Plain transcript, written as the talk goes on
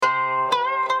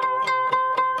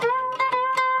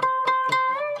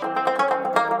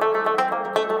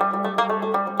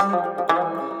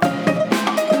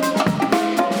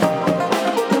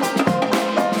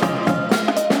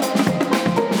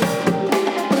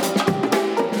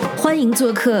欢迎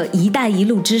做客“一带一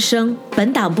路”之声。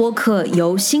本档播客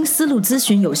由新思路咨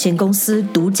询有限公司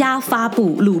独家发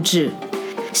布录制。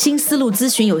新思路咨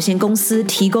询有限公司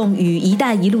提供与“一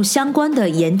带一路”相关的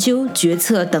研究、决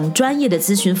策等专业的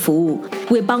咨询服务，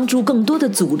为帮助更多的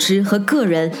组织和个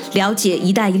人了解“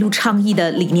一带一路”倡议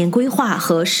的理念规划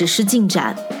和实施进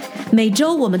展。每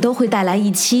周我们都会带来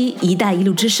一期“一带一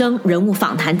路”之声人物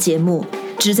访谈节目，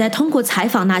旨在通过采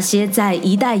访那些在“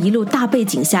一带一路”大背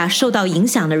景下受到影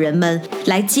响的人们，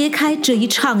来揭开这一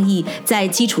倡议在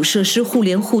基础设施互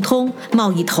联互通、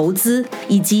贸易投资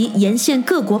以及沿线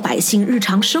各国百姓日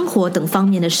常生活等方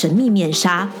面的神秘面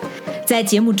纱。在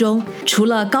节目中，除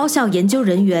了高校研究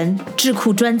人员、智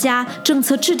库专家、政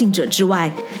策制定者之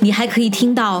外，你还可以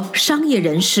听到商业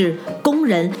人士、工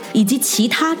人以及其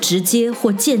他直接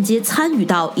或间接参与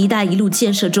到“一带一路”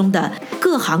建设中的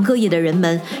各行各业的人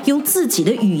们，用自己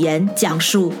的语言讲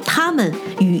述他们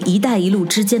与“一带一路”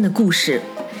之间的故事。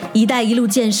“一带一路”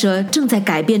建设正在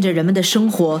改变着人们的生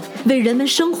活，为人们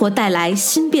生活带来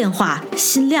新变化、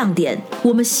新亮点。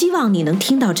我们希望你能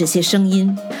听到这些声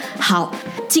音。好，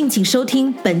敬请收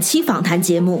听本期访谈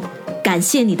节目，感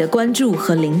谢你的关注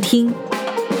和聆听。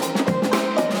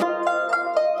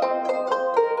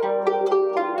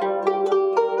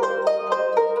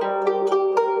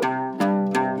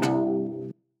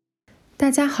大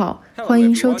家好，欢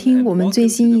迎收听我们最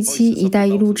新一期“一带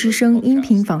一路”之声音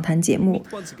频访谈节目，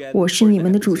我是你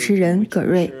们的主持人葛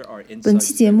瑞。本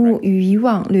期节目与以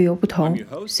往略有不同，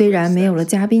虽然没有了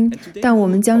嘉宾，但我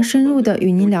们将深入地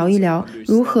与您聊一聊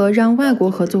如何让外国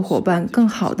合作伙伴更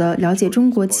好地了解中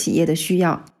国企业的需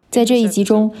要。在这一集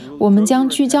中，我们将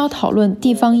聚焦讨论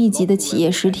地方一级的企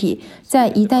业实体在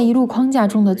“一带一路”框架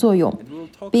中的作用，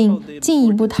并进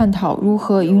一步探讨如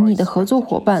何与你的合作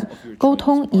伙伴沟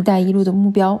通“一带一路”的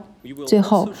目标。最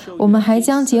后，我们还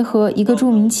将结合一个著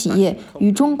名企业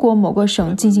与中国某个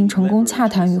省进行成功洽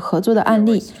谈与合作的案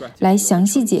例，来详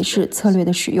细解释策略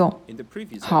的使用。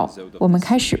好，我们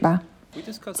开始吧。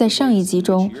在上一集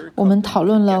中，我们讨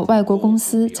论了外国公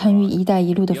司参与“一带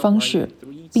一路”的方式，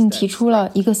并提出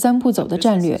了一个3步走的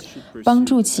战略，帮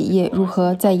助企业如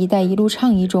何在“一带一路”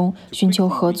倡议中寻求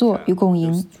合作与共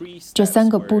赢。这3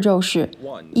个步骤是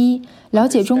：1. 了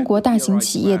解中国大型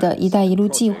企业的“一带一路”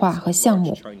计划和项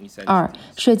目； 2.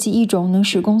 设计一种能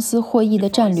使公司获益的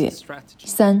战略；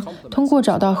 3. 通过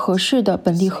找到合适的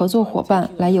本地合作伙伴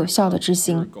来有效地执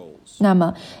行。那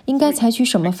么，应该采取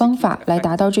什么方法来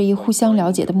达到这一互相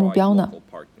了解的目标呢？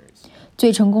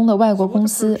最成功的外国公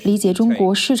司理解中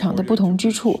国市场的不同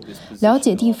之处，了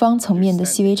解地方层面的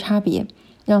细微差别，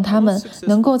让他们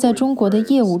能够在中国的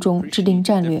业务中制定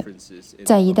战略。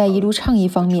在“一带一路”倡议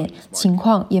方面，情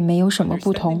况也没有什么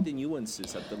不同。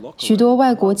许多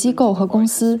外国机构和公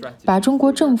司把中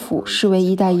国政府视为“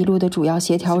一带一路”的主要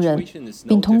协调人，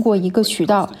并通过一个渠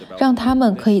道让他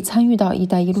们可以参与到“一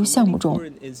带一路”项目中。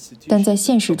但在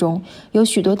现实中，有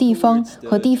许多地方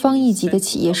和地方一级的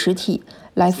企业实体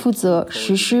来负责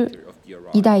实施“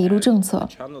一带一路”政策。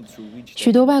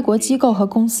许多外国机构和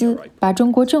公司把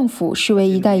中国政府视为“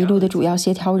一带一路”的主要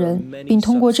协调人，并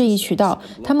通过这一渠道，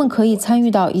他们可以参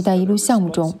与到“一带一路”项目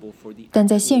中。但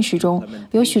在现实中，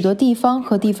有许多地方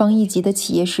和地方一级的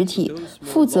企业实体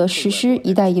负责实施“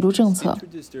一带一路”政策。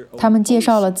他们介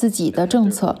绍了自己的政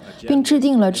策，并制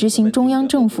定了执行中央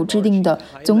政府制定的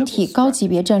总体高级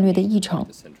别战略的议程。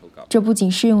这不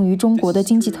仅适用于中国的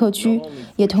经济特区，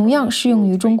也同样适用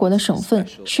于中国的省份、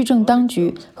市政当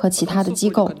局和其他的机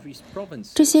构。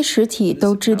这些实体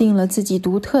都制定了自己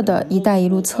独特的“一带一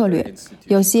路”策略，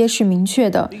有些是明确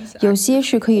的，有些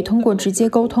是可以通过直接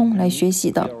沟通来学习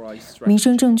的。民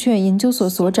生证券研究所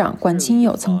所长管清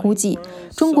友曾估计，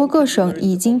中国各省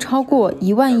已经超过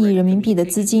1万亿人民币的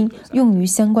资金用于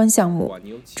相关项目，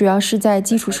主要是在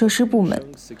基础设施部门。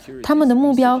他们的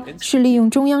目标是利用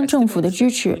中央政府的支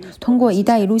持，通过“一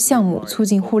带一路”项目促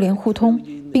进互联互通，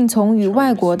并从与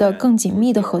外国的更紧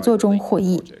密的合作中获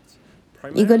益。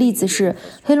一个例子是，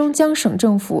黑龙江省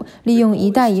政府利用“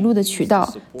一带一路”的渠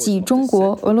道，即中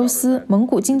国、俄罗斯、蒙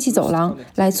古经济走廊，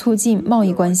来促进贸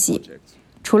易关系。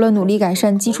除了努力改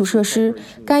善基础设施，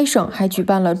该省还举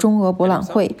办了中俄博览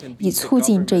会，以促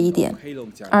进这一点。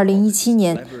2017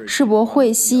年，世博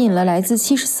会吸引了来自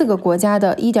74个国家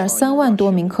的1.3万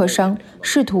多名客商，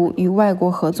试图与外国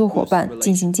合作伙伴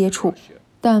进行接触。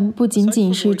但不仅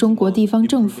仅是中国地方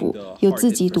政府有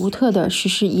自己独特的实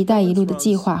施“一带一路”的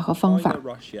计划和方法，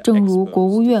正如国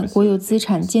务院国有资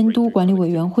产监督管理委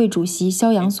员会主席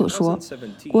肖扬所说，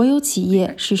国有企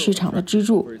业是市场的支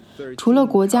柱，除了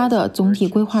国家的总体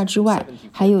规划之外，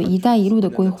还有“一带一路”的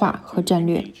规划和战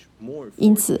略。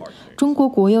因此，中国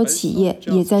国有企业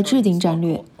也在制定战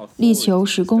略，力求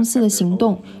使公司的行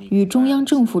动与中央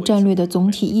政府战略的总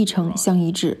体议程相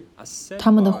一致。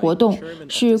他们的活动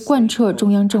是贯彻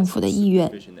中央政府的意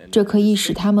愿，这可以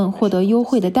使他们获得优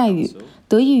惠的待遇，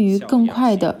得益于更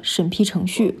快的审批程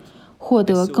序，获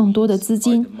得更多的资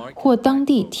金或当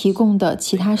地提供的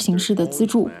其他形式的资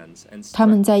助。他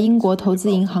们在英国投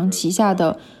资银行旗下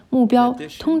的目标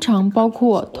通常包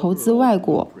括投资外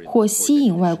国或吸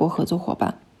引外国合作伙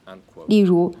伴。例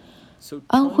如，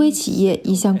安徽企业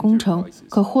一项工程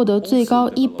可获得最高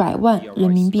100万人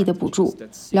民币的补助，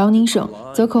辽宁省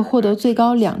则可获得最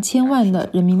高2000万的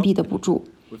人民币的补助。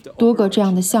多个这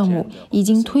样的项目已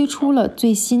经推出了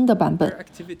最新的版本，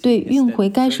对运回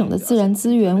该省的自然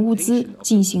资源物资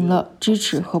进行了支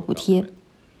持和补贴。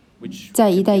在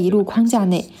一带一路框架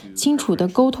内，清楚地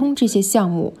沟通这些项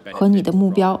目和你的目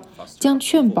标，将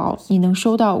确保你能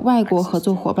收到外国合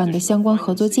作伙伴的相关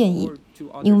合作建议。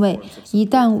因为一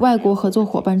旦外国合作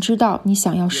伙伴知道你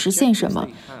想要实现什么，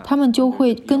他们就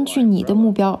会根据你的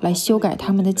目标来修改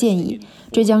他们的建议，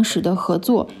这将使得合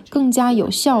作更加有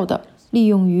效地利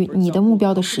用于你的目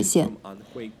标的实现。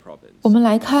我们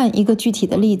来看一个具体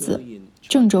的例子：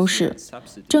郑州市。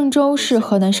郑州是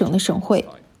河南省的省会，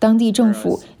当地政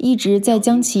府一直在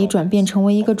将其转变成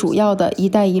为一个主要的一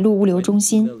带一路物流中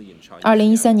心。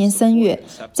2013年3月，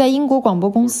在英国广播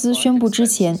公司宣布之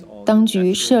前，当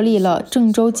局设立了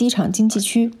郑州机场经济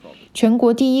区，全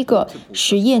国第一个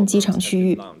实验机场区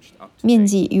域，面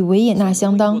积与维也纳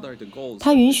相当。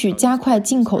它允许加快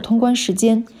进口通关时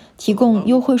间，提供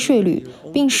优惠税率，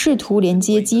并试图连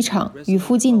接机场与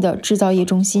附近的制造业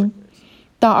中心。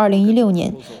到2016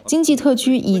年，经济特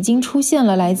区已经出现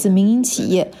了来自民营企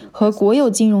业和国有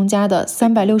金融家的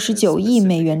369亿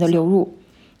美元的流入，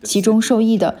其中受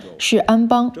益的是安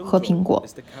邦和苹果。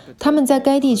他们在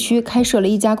该地区开设了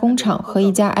一家工厂和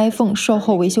一家 iPhone 售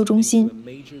后维修中心。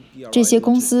这些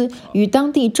公司与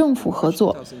当地政府合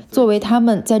作，作为他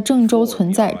们在郑州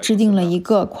存在制定了一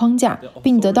个框架，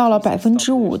并得到了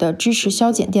5%的支持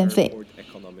削减电费。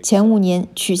前5年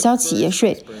取消企业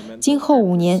税，今后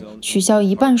5年取消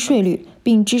1半税率，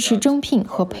并支持征聘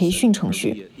和培训程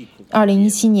序。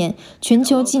2017年，全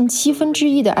球近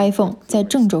1/7的 iPhone 在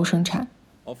郑州生产。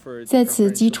在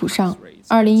此基础上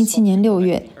，2017年6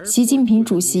月，习近平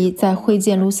主席在会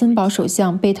见卢森堡首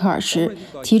相贝特尔时，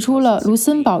提出了卢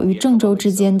森堡与郑州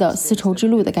之间的丝绸之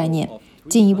路的概念，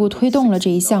进一步推动了这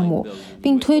一项目，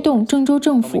并推动郑州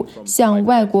政府向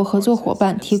外国合作伙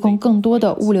伴提供更多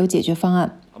的物流解决方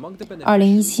案。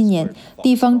2017年，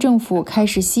地方政府开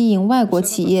始吸引外国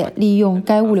企业利用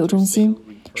该物流中心。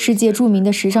世界著名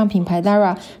的时尚品牌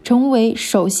Zara 成为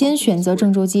首先选择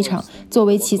郑州机场作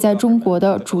为其在中国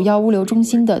的主要物流中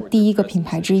心的第一个品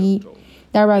牌之一。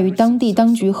Zara 与当地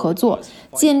当局合作，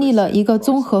建立了一个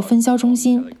综合分销中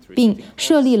心，并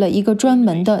设立了一个专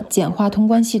门的简化通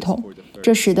关系统。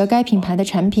这使得该品牌的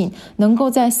产品能够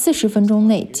在40分钟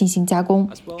内进行加工，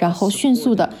然后迅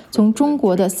速地从中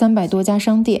国的300多家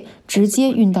商店直接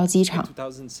运到机场。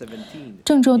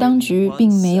郑州当局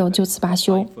并没有就此罢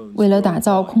休，为了打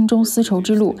造空中丝绸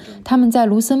之路，他们在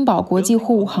卢森堡国际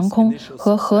货物航空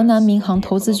和河南民航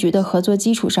投资局的合作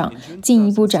基础上，进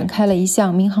一步展开了一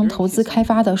项民航投资开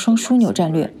发的双枢纽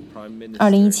战略。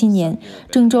2017年，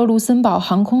郑州卢森堡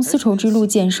航空丝绸之路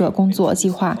建设工作计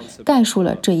划概述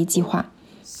了这一计划。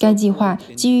该计划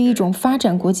基于一种发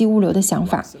展国际物流的想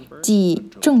法，即以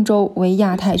郑州为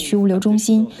亚太区物流中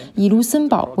心，以卢森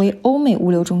堡为欧美物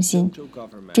流中心。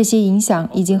这些影响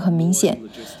已经很明显。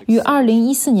与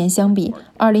2014年相比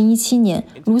，2017年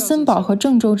卢森堡和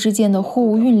郑州之间的货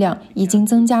物运量已经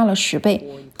增加了10倍，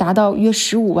达到约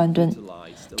15万吨。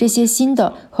这些新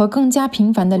的和更加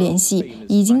频繁的联系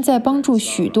已经在帮助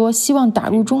许多希望打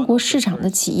入中国市场的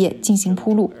企业进行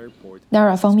铺路。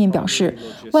Zara 方面表示，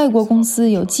外国公司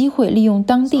有机会利用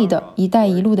当地的一带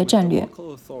一路的战略。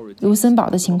卢森堡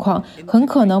的情况很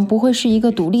可能不会是一个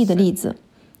独立的例子。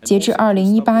截至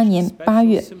2018年8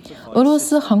月，俄罗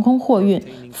斯航空货运、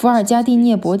伏尔加蒂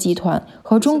涅博集团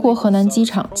和中国河南机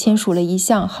场签署了一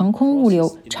项航空物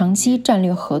流长期战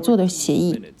略合作的协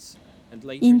议。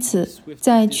因此，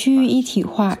在区域一体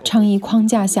化倡议框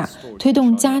架下，推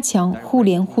动加强互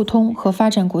联互通和发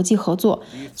展国际合作，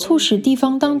促使地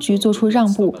方当局做出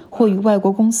让步或与外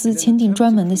国公司签订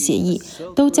专门的协议，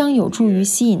都将有助于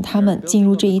吸引他们进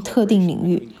入这一特定领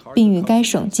域，并与该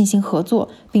省进行合作，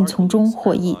并从中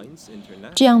获益。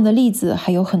这样的例子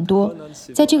还有很多。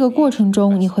在这个过程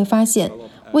中，你会发现，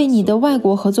为你的外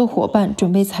国合作伙伴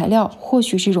准备材料或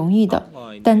许是容易的，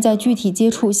但在具体接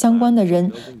触相关的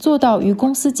人，做到与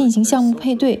公司进行项目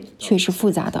配对却是复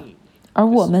杂的，而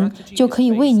我们就可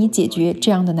以为你解决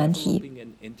这样的难题。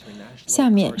下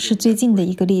面是最近的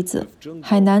一个例子：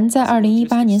海南在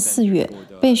2018年4月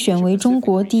被选为中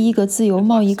国第一个自由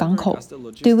贸易港口，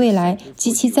对未来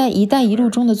及其在“一带一路”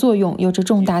中的作用有着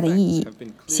重大的意义。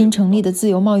新成立的自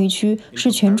由贸易区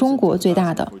是全中国最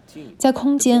大的，在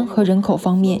空间和人口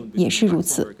方面也是如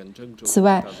此。此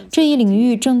外，这一领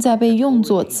域正在被用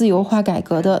作自由化改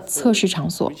革的测试场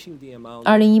所。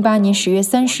2018年10月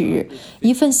30日，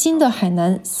一份新的海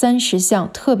南30项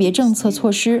特别政策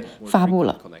措施发布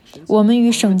了。我们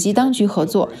与省级当局合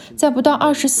作，在不到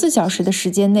24小时的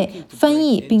时间内翻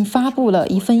译并发布了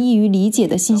一份易于理解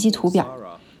的信息图表。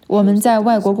我们在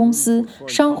外国公司、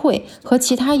商会和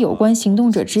其他有关行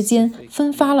动者之间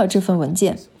分发了这份文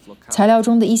件。材料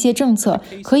中的一些政策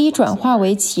可以转化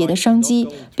为企业的商机，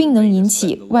并能引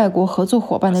起外国合作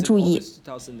伙伴的注意。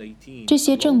这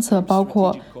些政策包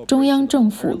括中央政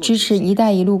府支持“一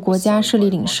带一路”国家设立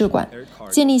领事馆，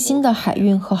建立新的海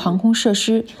运和航空设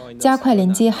施，加快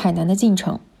连接海南的进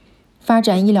程，发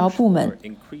展医疗部门，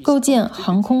构建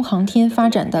航空航天发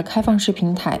展的开放式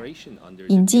平台，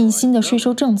引进新的税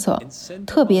收政策，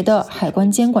特别的海关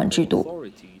监管制度，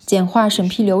简化审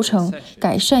批流程，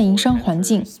改善营商环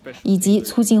境，以及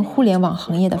促进互联网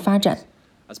行业的发展。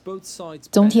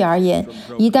总体而言，“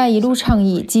一带一路”倡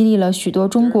议激励了许多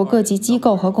中国各级机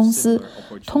构和公司，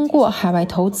通过海外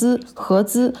投资、合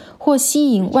资或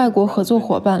吸引外国合作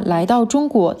伙伴来到中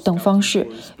国等方式，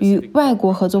与外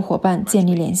国合作伙伴建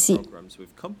立联系。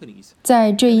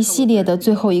在这一系列的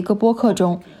最后一个播客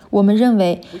中，我们认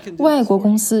为外国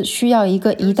公司需要一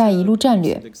个“一带一路”战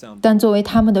略，但作为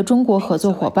他们的中国合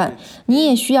作伙伴，你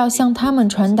也需要向他们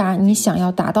传达你想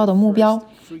要达到的目标。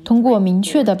通过明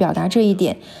确地表达这一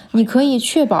点，你可以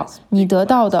确保你得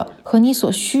到的和你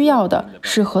所需要的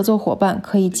是合作伙伴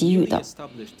可以给予的。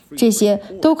这些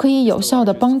都可以有效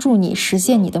地帮助你实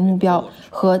现你的目标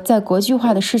和在国际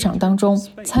化的市场当中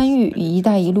参与与“一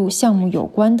带一路”项目有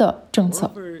关的政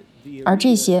策，而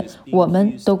这些我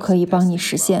们都可以帮你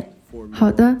实现。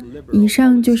好的，以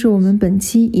上就是我们本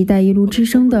期“一带一路”之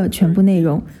声的全部内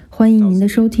容，欢迎您的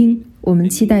收听，我们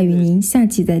期待与您下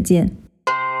期再见。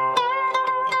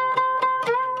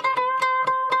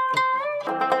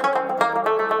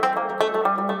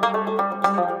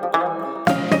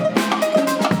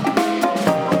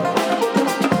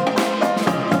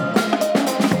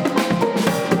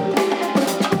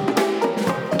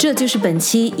这就是本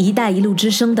期“一带一路”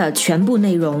之声的全部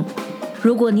内容。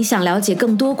如果你想了解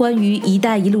更多关于“一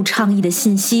带一路”倡议的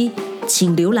信息，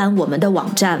请浏览我们的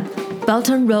网站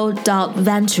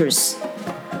beltandroad.ventures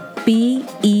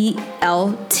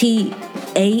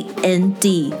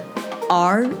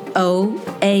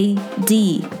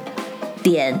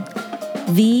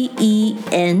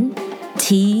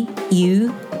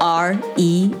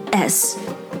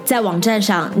在网站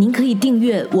上，您可以订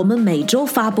阅我们每周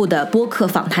发布的播客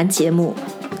访谈节目，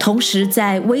同时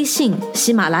在微信、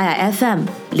喜马拉雅 FM、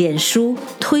脸书、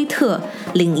推特、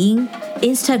领英、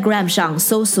Instagram 上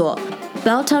搜索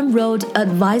Belt and Road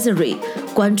Advisory，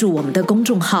 关注我们的公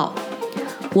众号。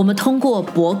我们通过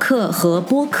博客和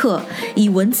播客，以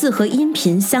文字和音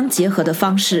频相结合的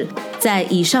方式，在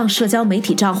以上社交媒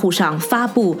体账户上发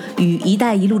布与“一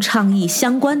带一路”倡议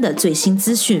相关的最新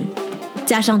资讯。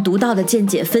加上独到的见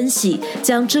解分析，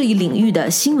将这一领域的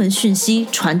新闻讯息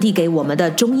传递给我们的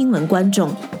中英文观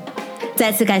众。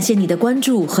再次感谢你的关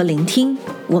注和聆听，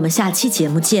我们下期节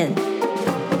目见。